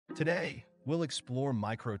Today, we'll explore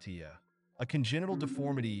microtia, a congenital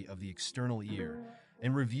deformity of the external ear,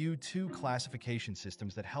 and review two classification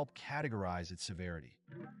systems that help categorize its severity,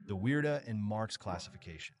 the Weerda and Marx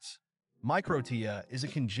classifications. Microtia is a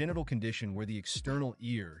congenital condition where the external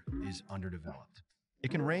ear is underdeveloped.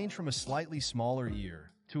 It can range from a slightly smaller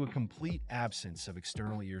ear to a complete absence of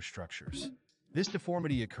external ear structures. This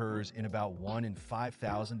deformity occurs in about 1 in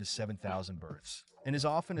 5,000 to 7,000 births and is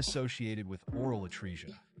often associated with aural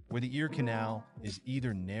atresia, where the ear canal is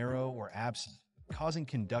either narrow or absent, causing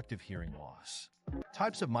conductive hearing loss.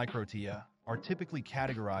 Types of microtia are typically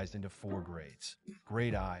categorized into 4 grades.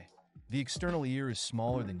 Grade I. The external ear is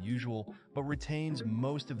smaller than usual but retains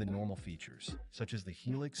most of the normal features, such as the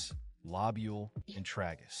helix, lobule, and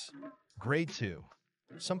tragus. Grade II.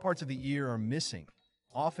 Some parts of the ear are missing,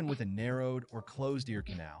 often with a narrowed or closed ear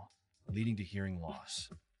canal, leading to hearing loss.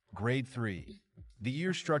 Grade III. The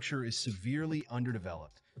ear structure is severely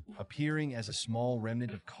underdeveloped, appearing as a small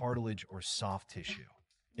remnant of cartilage or soft tissue.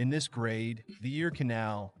 In this grade, the ear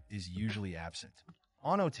canal is usually absent.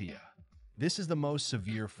 Onotia. This is the most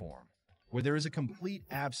severe form, where there is a complete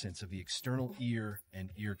absence of the external ear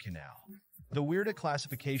and ear canal. The Weerda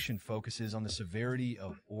classification focuses on the severity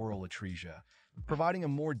of aural atresia, providing a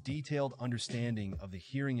more detailed understanding of the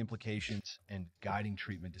hearing implications and guiding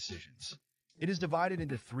treatment decisions. It is divided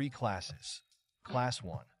into 3 classes. Class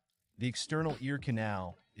 1. The external ear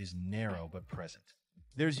canal is narrow but present.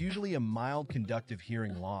 There's usually a mild conductive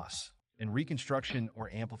hearing loss, and reconstruction or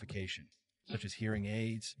amplification, such as hearing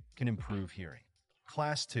aids, can improve hearing.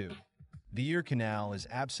 Class 2. The ear canal is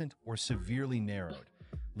absent or severely narrowed,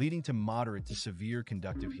 leading to moderate to severe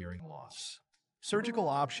conductive hearing loss. Surgical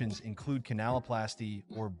options include canaloplasty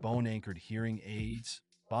or bone-anchored hearing aids,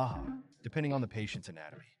 BAHA, depending on the patient's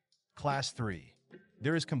anatomy. Class 3.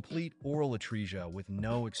 There is complete aural atresia with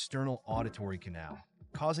no external auditory canal,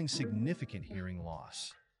 causing significant hearing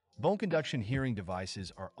loss. Bone conduction hearing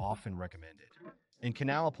devices are often recommended, and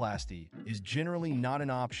canaloplasty is generally not an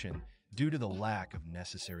option due to the lack of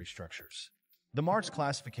necessary structures. The Marx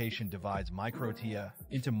classification divides microtia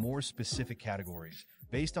into more specific categories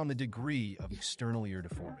based on the degree of external ear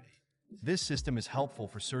deformity. This system is helpful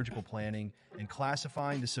for surgical planning and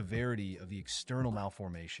classifying the severity of the external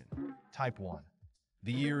malformation. Type 1.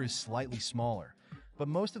 The ear is slightly smaller, but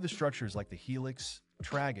most of the structures like the helix,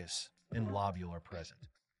 tragus, and lobule are present.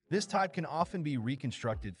 This type can often be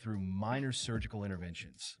reconstructed through minor surgical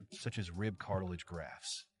interventions, such as rib cartilage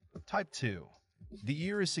grafts. Type 2. The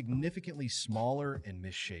ear is significantly smaller and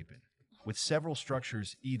misshapen, with several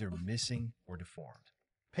structures either missing or deformed.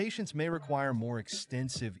 Patients may require more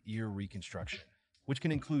extensive ear reconstruction, which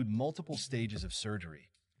can include multiple stages of surgery,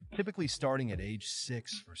 typically starting at age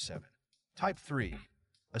 6 or 7. Type 3.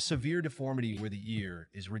 A severe deformity where the ear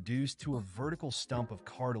is reduced to a vertical stump of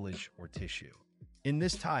cartilage or tissue. In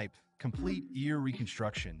this type, complete ear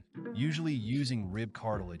reconstruction, usually using rib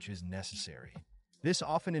cartilage, is necessary. This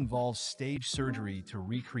often involves stage surgery to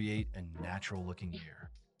recreate a natural-looking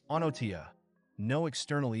ear. Onotia. No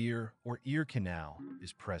external ear or ear canal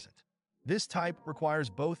is present. This type requires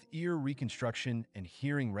both ear reconstruction and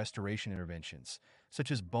hearing restoration interventions, such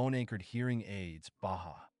as bone-anchored hearing aids,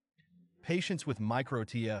 BAHA. Patients with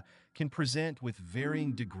microtia can present with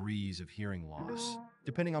varying degrees of hearing loss,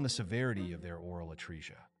 depending on the severity of their aural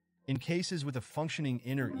atresia. In cases with a functioning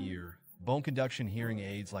inner ear, bone conduction hearing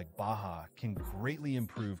aids like BAHA can greatly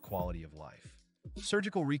improve quality of life.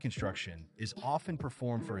 Surgical reconstruction is often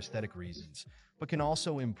performed for aesthetic reasons, but can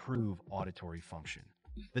also improve auditory function.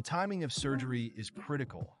 The timing of surgery is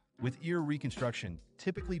critical, with ear reconstruction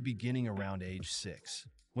typically beginning around age 6,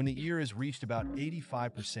 when the ear has reached about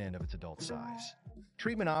 85% of its adult size.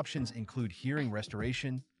 Treatment options include hearing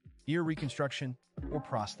restoration, ear reconstruction, or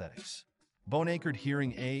prosthetics. Bone-anchored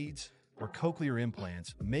hearing aids or cochlear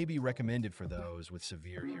implants may be recommended for those with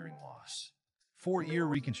severe hearing loss. For ear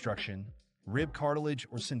reconstruction, rib cartilage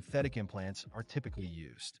or synthetic implants are typically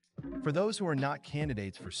used. For those who are not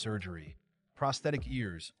candidates for surgery, prosthetic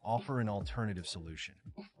ears offer an alternative solution.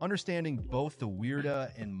 Understanding both the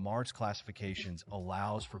Weerda and Marx classifications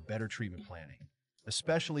allows for better treatment planning,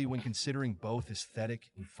 especially when considering both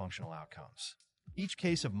aesthetic and functional outcomes. Each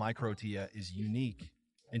case of microtia is unique,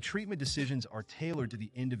 and treatment decisions are tailored to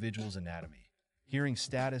the individual's anatomy, hearing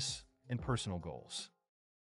status, and personal goals.